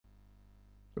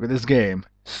Look at this game.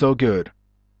 So good.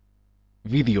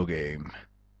 Bideogaem.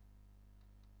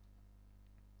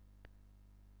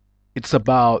 It's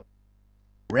about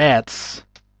rats.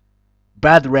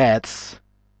 Bad rats.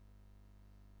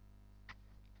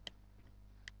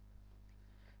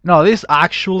 No, this is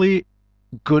actually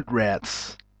good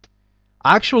rats.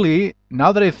 Actually,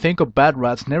 now that I think of bad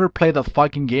rats, never play that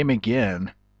fucking game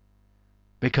again.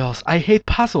 Because I hate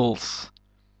puzzles.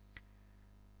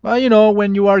 Well, you know,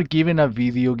 when you are given a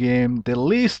video game, the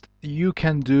least you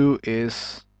can do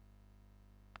is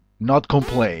not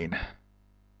complain.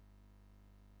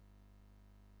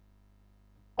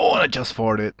 Oh, I just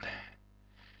farted.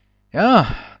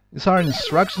 Yeah, these are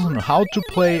instructions on how to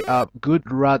play a good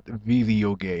rat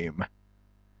video game.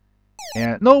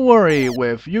 And don't worry,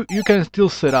 with you can still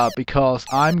set up because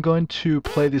I'm going to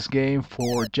play this game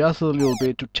for just a little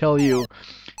bit to tell you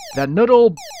that not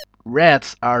all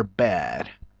rats are bad.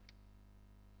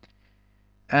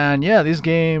 And yeah, this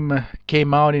game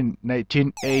came out in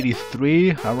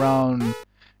 1983, around,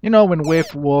 you know, when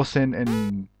Wave was at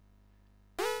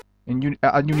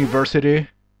university,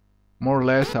 more or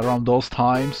less around those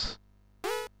times.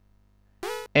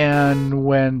 And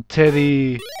when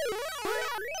Teddy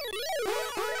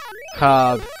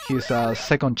had his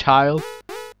second child,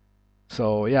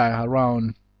 so yeah,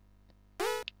 around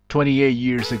 28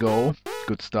 years ago.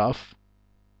 Good stuff.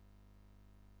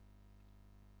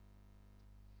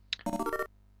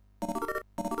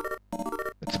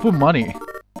 Let's put money.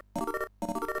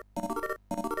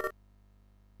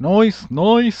 Noise,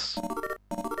 noise.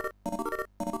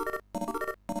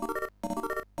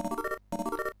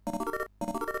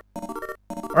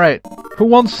 Alright, who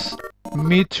wants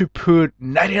me to put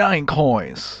 99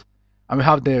 coins? I'm gonna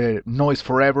have the noise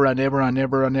forever and ever and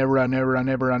ever and ever and ever and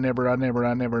ever and ever and ever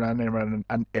and ever and ever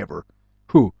and ever.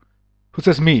 Who? Who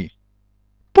says me?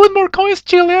 Put more coins,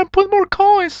 Chilean! Put more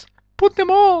coins! Put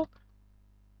them all!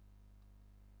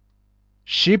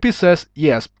 Sheepy says,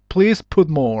 yes, please put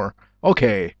more.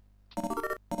 Okay.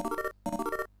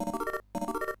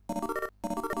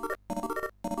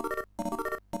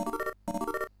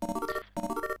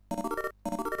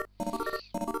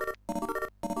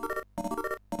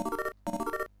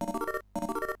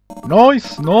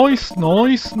 Noise, noise,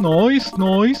 noise, noise,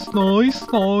 noise, noise,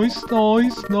 noise,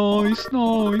 noise, noise,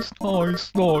 noise, noise,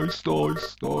 noise,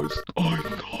 noise, noise,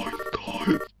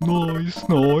 noise,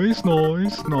 noise,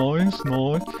 noise, noise,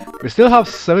 noise. We still have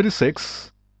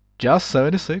 76. Just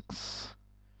 76.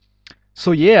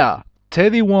 So yeah,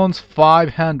 Teddy wants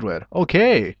 500.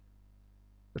 Okay.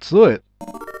 Let's do it.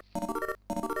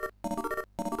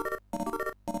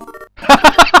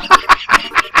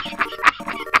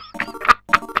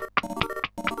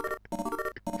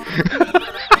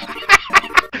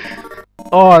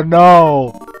 Oh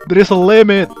no! There is a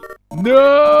limit!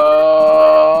 No!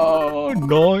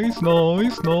 Noise,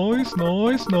 noise, noise,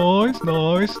 noise, noise,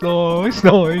 noise, noise,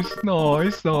 noise,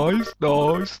 noise, noise, noise,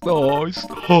 noise,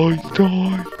 noise,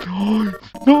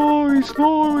 noise,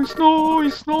 noise,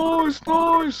 noise, noise,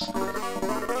 noise.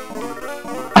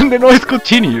 And the noise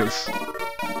continues.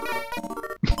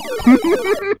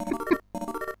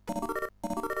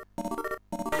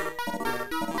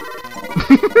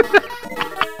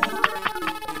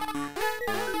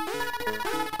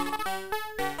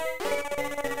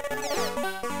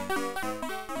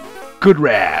 Good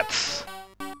Rats,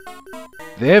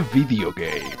 the video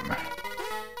game.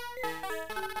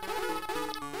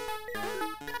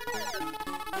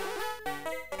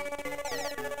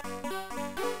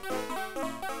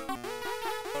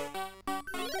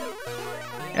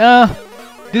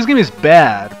 This game is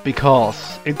bad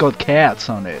because it got cats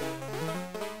on it.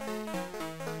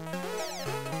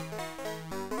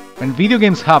 When video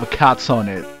games have cats on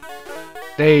it,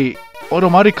 they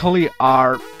automatically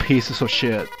are pieces of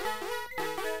shit.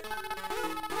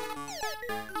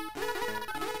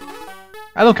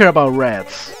 I don't care about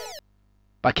rats,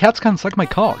 but cats can suck my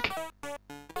cock.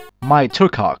 My two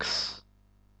cocks.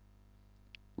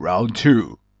 Round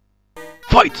 2.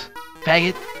 Fight,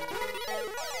 faggot!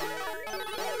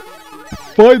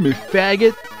 Fight me,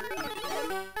 faggot!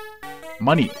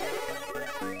 Money.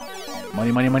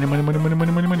 Money, money, money, money, money, money,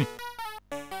 money, money, money.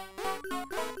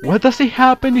 What does it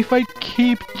happen if I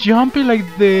keep jumping like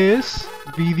this?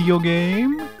 Video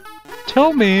game?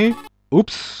 Tell me.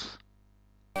 Oops.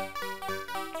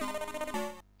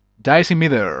 Dicing me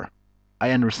there.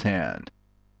 I understand.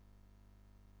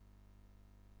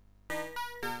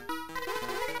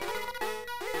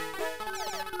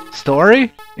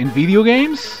 Story? In video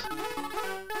games?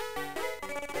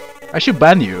 I should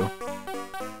ban you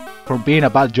for being a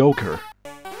bad joker.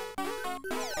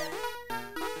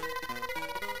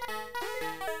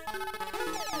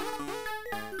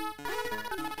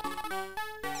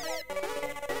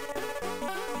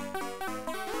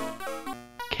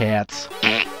 cats.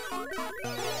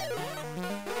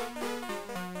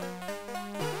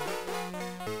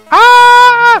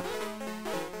 Ah!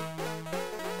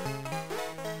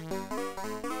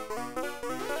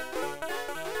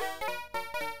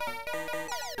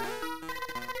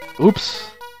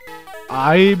 Oops.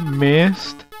 I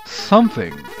missed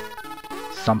something.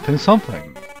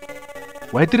 Something.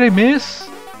 What did I miss?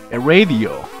 A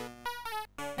radio.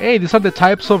 Hey, these are the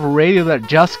types of radio that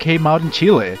just came out in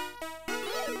Chile.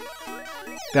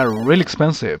 They're really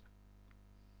expensive.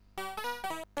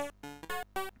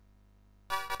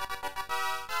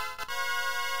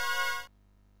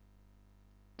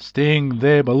 Sting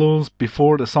the balloons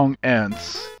before the song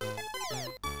ends.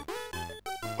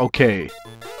 Okay.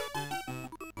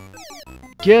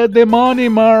 Get the money,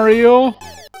 Mario!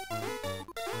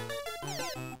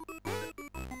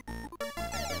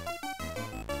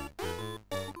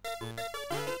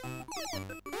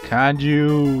 Can't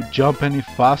you jump any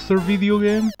faster, video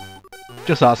game?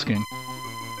 Just asking.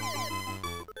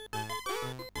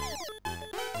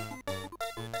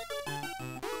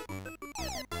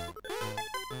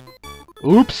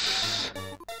 Oops!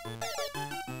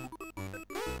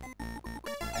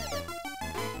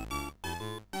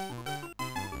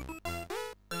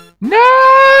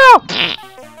 No!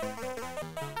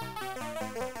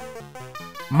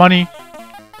 Money.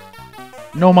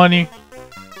 No money.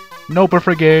 No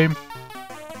perfect game.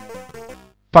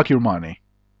 Fuck your money.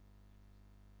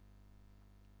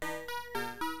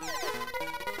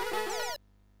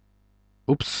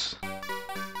 Oops.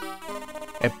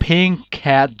 A pink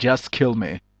cat just killed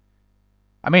me.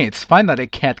 I mean, it's fine that a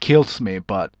cat kills me,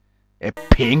 but a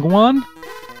pink one?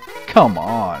 Come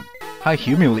on. How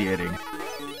humiliating.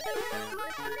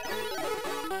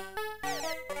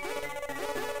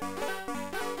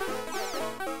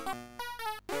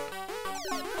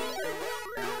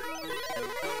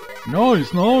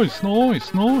 Noise.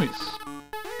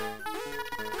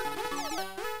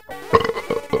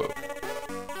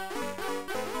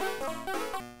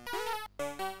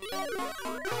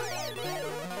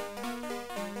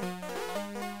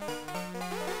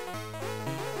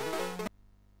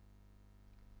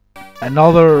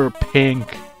 Another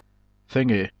pink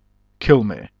thingy. Kill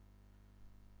me.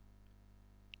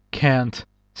 Can't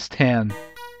stand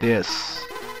this.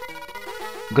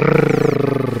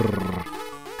 Grrr.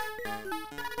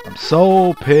 I'm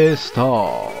so pissed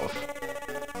off.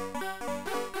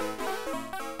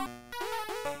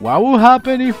 What will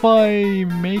happen if I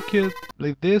make it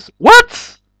like this?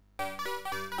 What?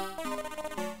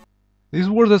 These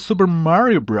were the Super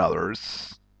Mario Brothers.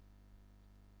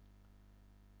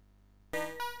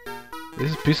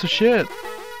 This is a piece of shit.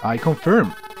 I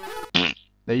confirm.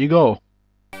 There you go.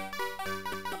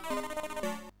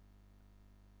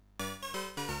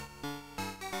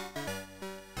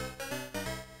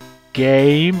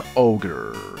 Game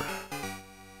over.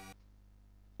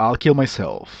 I'll kill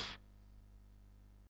myself.